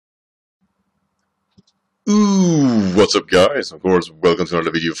Ooh, what's up guys? Of course, welcome to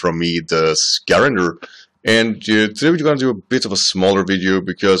another video from me, the Scavenger. And today we're going to do a bit of a smaller video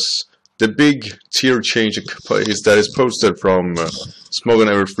because the big tier change that is posted from Smogon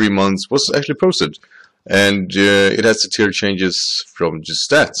every 3 months was actually posted. And it has the tier changes from just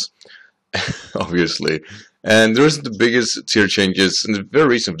stats, obviously. And there isn't the biggest tier changes, and the very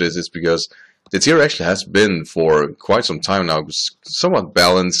reason for this is because the tier actually has been for quite some time now, somewhat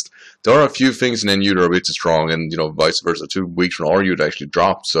balanced. There are a few things in NU that are a bit too strong, and vice versa. 2 weeks from RU to actually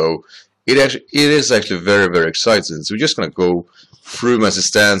drop, so it is actually very exciting. So we're just gonna go through them as it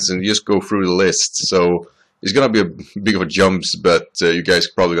stands and just go through the list. So it's gonna be a big of a jumps, but you guys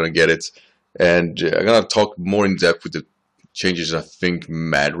are probably gonna get it. And I'm gonna talk more in depth with the changes I think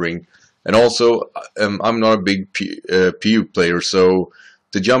mattering. And also, I'm not a big PU player, so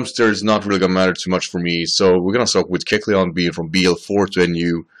the jumps there is not really gonna matter too much for me. So we're gonna start with Kekleon being from BL4 to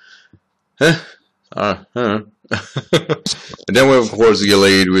NU. And then we have, of course,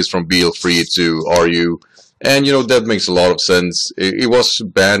 Gallade, who is from BL3 to RU. And, that makes a lot of sense. It was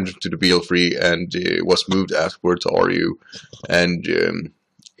banned to the BL3 and it was moved afterward to RU. And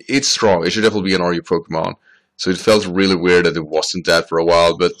it's strong. It should definitely be an RU Pokemon. So it felt really weird that it wasn't that for a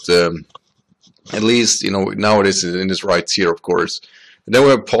while. But at least, now it is in this right tier, of course. And then we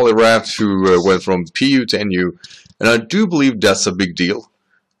have Poliwrath, who went from PU to NU. And I do believe that's a big deal.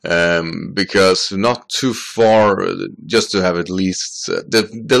 Because not too far, just to have at least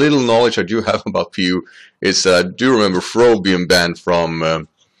the little knowledge I do have about PU is I do remember Throw being banned from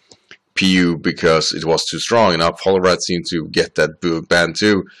PU because it was too strong, and now Poliwrath seemed to get that ban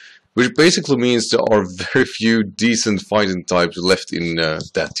too, which basically means there are very few decent fighting types left in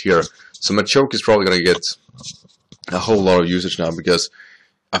that tier. So Machoke is probably gonna get a whole lot of usage now because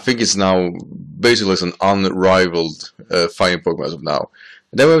I think it's now basically an unrivaled fighting Pokemon as of now.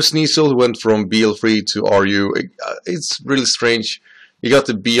 And then we have Sneasel, who went from BL3 to RU. It's really strange. He got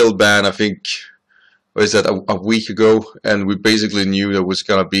the BL ban, I think, what is that, a week ago, and we basically knew that was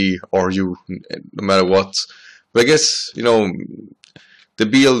gonna be RU no matter what. But I guess, the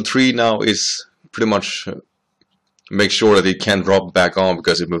BL3 now is pretty much make sure that it can drop back on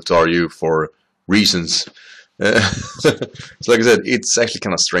because it moved to RU for reasons. So like I said, it's actually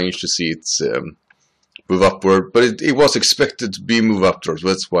kind of strange to see it move upward, but it was expected to be move upwards.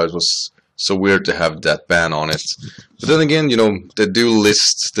 That's why it was so weird to have that ban on it. But then again, they do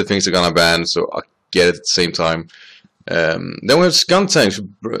list the things they're gonna ban, so I get it at the same time. Then we have Skuntank,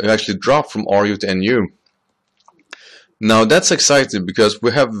 who actually dropped from RU to NU. Now that's exciting because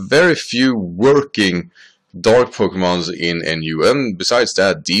we have very few working dark Pokemons in NU, and besides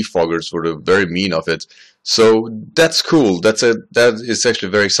that, defoggers were the very mean of it. So that's cool. That is actually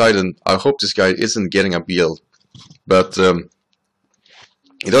very exciting. I hope this guy isn't getting a BL, but it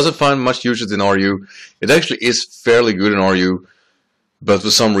doesn't find much usage in RU. It actually is fairly good in RU, but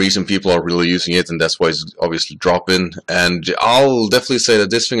for some reason people are really using it, and that's why it's obviously dropping. And I'll definitely say that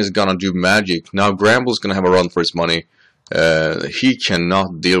this thing is gonna do magic. Now Gramble's gonna have a run for his money. He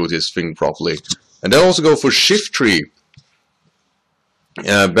cannot deal with his thing properly. And then also go for Shiftry.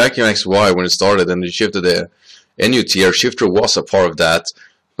 Back in XY when it started and they shifted the NU tier, Shifter was a part of that,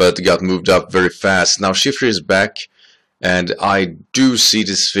 but it got moved up very fast. Now Shifter is back, and I do see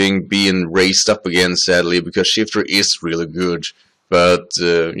this thing being raised up again, sadly, because Shifter is really good. But,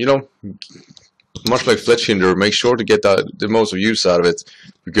 much like Fletchinder, make sure to get the most of use out of it,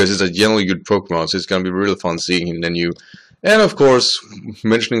 because it's a generally good Pokemon, so it's going to be really fun seeing him in NU. And of course,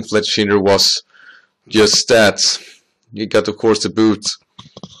 mentioning Fletchinder was just stats. You got, of course, the boot.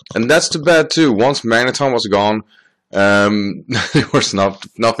 And that's too bad, too. Once Magneton was gone, there was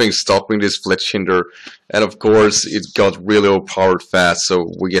nothing stopping this Fletchinder. And, of course, it got really overpowered fast,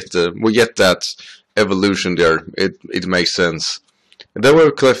 so we get that evolution there. It makes sense. And then we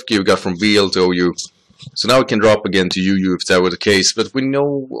have Klefki we got from BL to OU. So now it can drop again to UU if that were the case. But we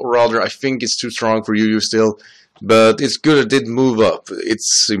know, or rather, I think it's too strong for UU still. But it's good it did move up.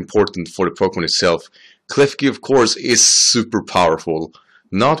 It's important for the Pokemon itself. Klefki, of course, is super powerful.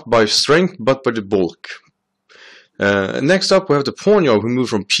 Not by strength, but by the bulk. Next up, we have the Ponyo, who moved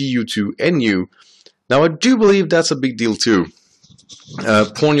from PU to NU. Now, I do believe that's a big deal, too.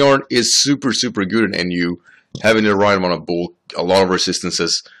 Ponyo is super good in NU, having the right amount of bulk, a lot of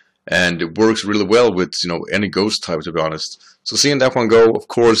resistances, and it works really well with, any ghost type, to be honest. So seeing that one go, of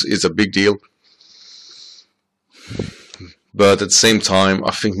course, is a big deal. But at the same time,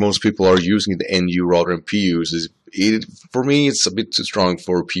 I think most people are using the NU rather than PUs. For me, it's a bit too strong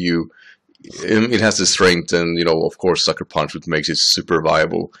for PU. It has the strength and, of course, Sucker Punch, which makes it super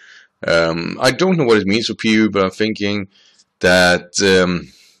viable. I don't know what it means for PU, but I'm thinking that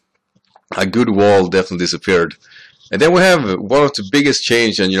A good wall definitely disappeared. And then we have one of the biggest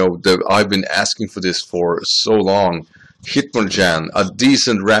change, and I've been asking for this for so long. Hitmonchan, a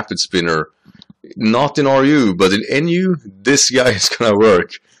decent rapid spinner, not in RU, but in NU, this guy is gonna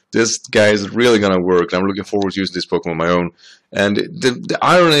work. This guy is really gonna work. I'm looking forward to using this Pokemon on my own. And the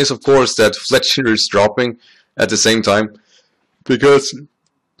irony is, of course, that Fletcher is dropping at the same time, because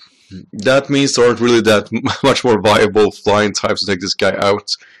that means there aren't really that much more viable flying types to take this guy out.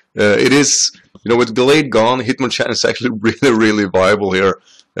 It is, with Gallade gone, Hitmonchan is actually really, really viable here.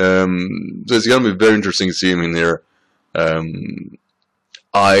 So it's gonna be very interesting to see him in here.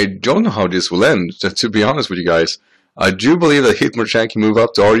 I don't know how this will end, to be honest with you guys. I do believe that Hitmonchan can move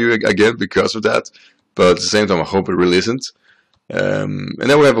up to RU again because of that, but at the same time I hope it really isn't. And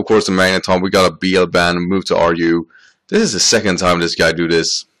then we have, of course, the Magneton. We got a BL ban and move to RU. This is the second time this guy do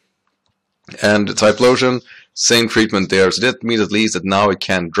this. And the Typhlosion, same treatment there. So that means at least that now it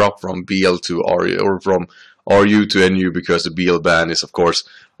can drop from BL to RU, or from RU to NU, because the BL ban is, of course,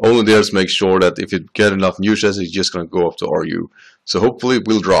 only there to make sure that if you get enough new sets, it's just going to go up to RU. So hopefully it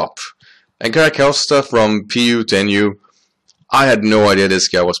will drop. And Caracosta from PU to NU. I had no idea this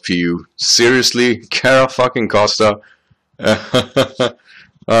guy was PU. Seriously? Cara fucking Costa?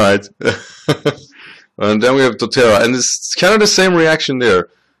 Alright. And then we have Torterra. And it's kind of the same reaction there.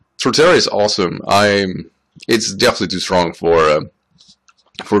 Torterra is awesome. It's definitely too strong for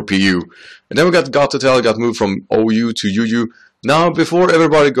PU. And then we got Gothitelle, got moved from OU to UU. Now, before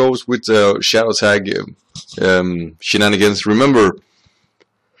everybody goes with Shadow Tag shenanigans, remember,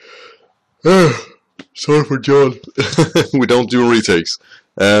 sorry for John, we don't do retakes.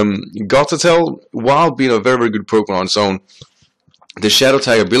 Gothitelle, while being a very, very good Pokemon on its own, the Shadow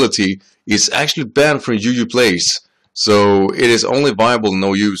Tag ability is actually banned from UU plays. So it is only viable in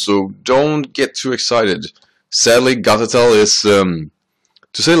OU, so don't get too excited. Sadly, Gothitelle is, to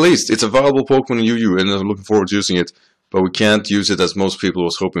say the least, it's a viable Pokemon in UU, and I'm looking forward to using it, but we can't use it as most people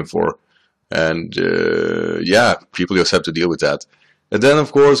was hoping for. And yeah, people just have to deal with that. And then,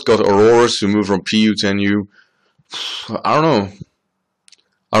 of course, got Auroras, who moved from PU to NU. I don't know.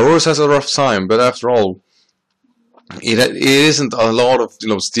 Auroras has a rough time, but after all, it isn't a lot of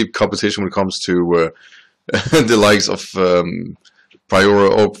steep competition when it comes to the likes of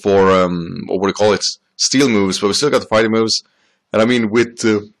Priora for what do you call it, steel moves, but we still got the fighting moves. And I mean, with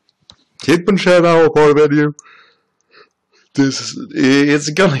Hitmonchan now a part of NU, it's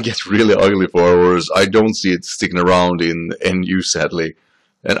gonna get really ugly for Auroras. I don't see it sticking around in NU, sadly.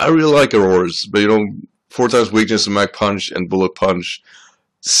 And I really like Auroras, but 4 times weakness to Mach Punch and Bullet Punch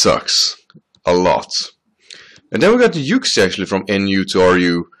sucks a lot. And then we got the Yuxi actually from NU to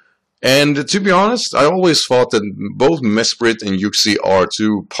RU. And to be honest, I always thought that both Mesprit and Yuxi are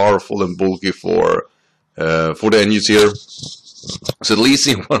too powerful and bulky for the NU tier. So at least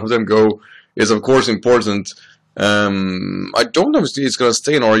seeing one of them go is of course important. I don't know if it's going to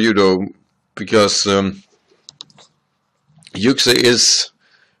stay in RU though, because Yuxi is,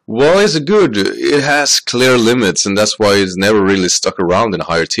 well, it's good. It has clear limits, and that's why it's never really stuck around in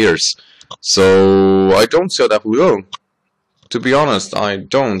higher tiers. So I don't see how that will go. To be honest, I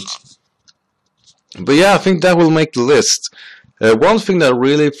don't. But yeah, I think that will make the list. One thing that I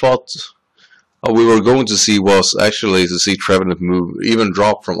really thought we were going to see was actually to see Trevenant move, even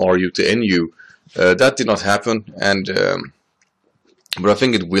drop from RU to NU. That did not happen, and but I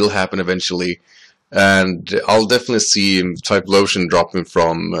think it will happen eventually. And I'll definitely see Typhlosion dropping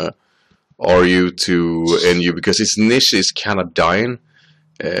from RU to NU, because its niche is kind of dying.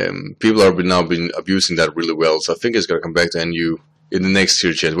 People have now been abusing that really well, so I think it's going to come back to NU in the next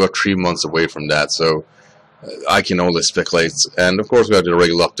tier change. We're 3 months away from that, so I can only speculate. And of course we have the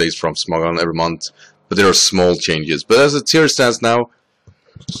regular updates from Smogon every month, but there are small changes. But as the tier stands now,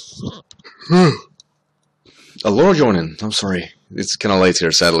 a lot joining. I'm sorry, it's kind of late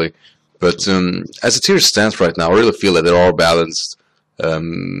here, sadly. But as the tier stands right now, I really feel that they are balanced.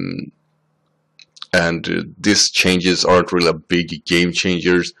 And these changes aren't really big game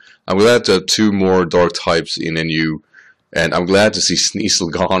changers. I'm glad to have 2 more dark types in NU, and I'm glad to see Sneasel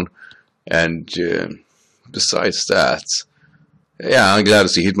gone. And besides that, yeah, I'm glad to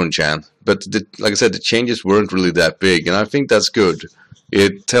see Hitmonchan. But like I said, the changes weren't really that big, and I think that's good.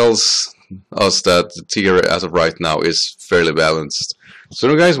 It tells us that the tier as of right now is fairly balanced.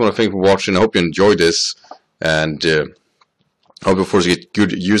 So guys, I want to thank you for watching. I hope you enjoyed this, and hope of course you get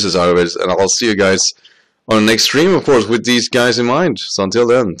good uses out of it, and I'll see you guys on the next stream, of course, with these guys in mind. So until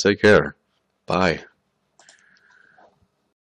then, take care. Bye.